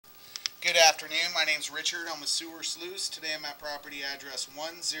Good afternoon. My name's Richard. I'm with Sewer Sluice. Today I'm at property address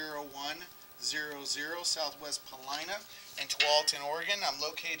 10100 Southwest Paulina in Tualatin, Oregon. I'm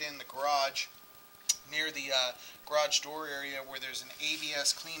located in the garage near the garage door area where there's an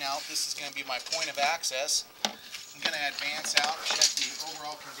ABS clean out. This is going to be my point of access. I'm going to advance out, check the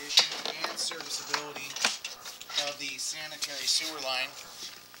overall condition and serviceability of the sanitary sewer line.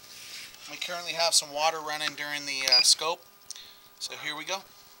 We currently have some water running during the scope, so here we go.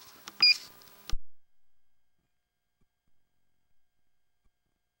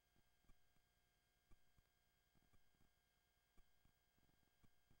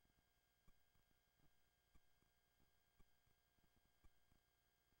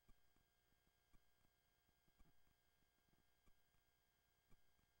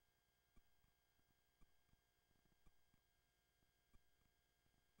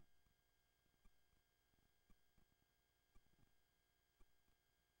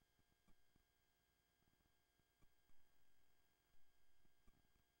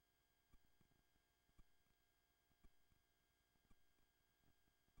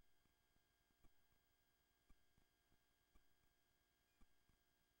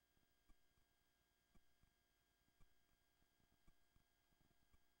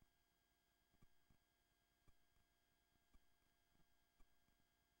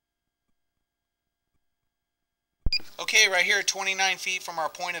 Okay, right here at 29 feet from our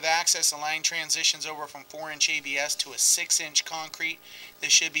point of access, the line transitions over from 4-inch ABS to a 6-inch concrete.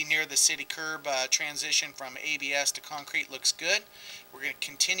 This should be near the city curb. Transition from ABS to concrete looks good. We're going to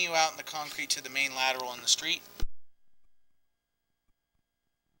continue out in the concrete to the main lateral in the street.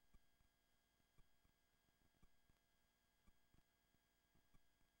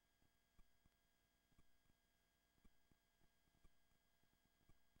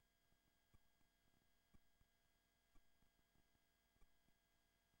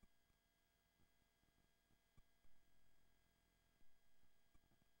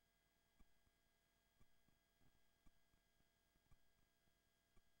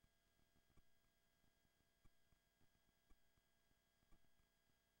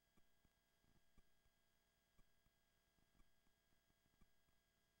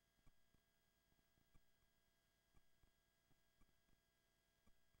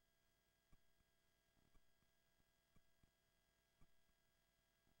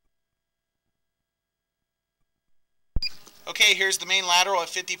 Okay, here's the main lateral at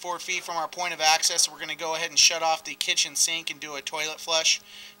 54 feet from our point of access. We're going to go ahead and shut off the kitchen sink and do a toilet flush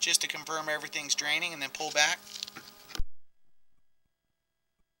just to confirm everything's draining and then pull back.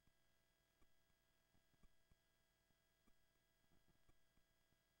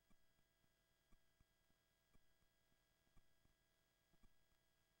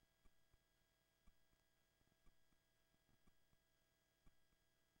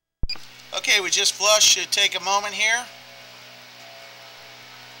 Okay, we just flushed. Should take a moment here.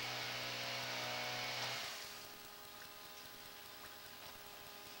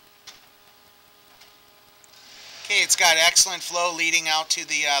 Okay, it's got excellent flow leading out to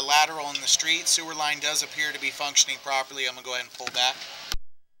the lateral in the street. Sewer line does appear to be functioning properly. I'm going to go ahead and pull back.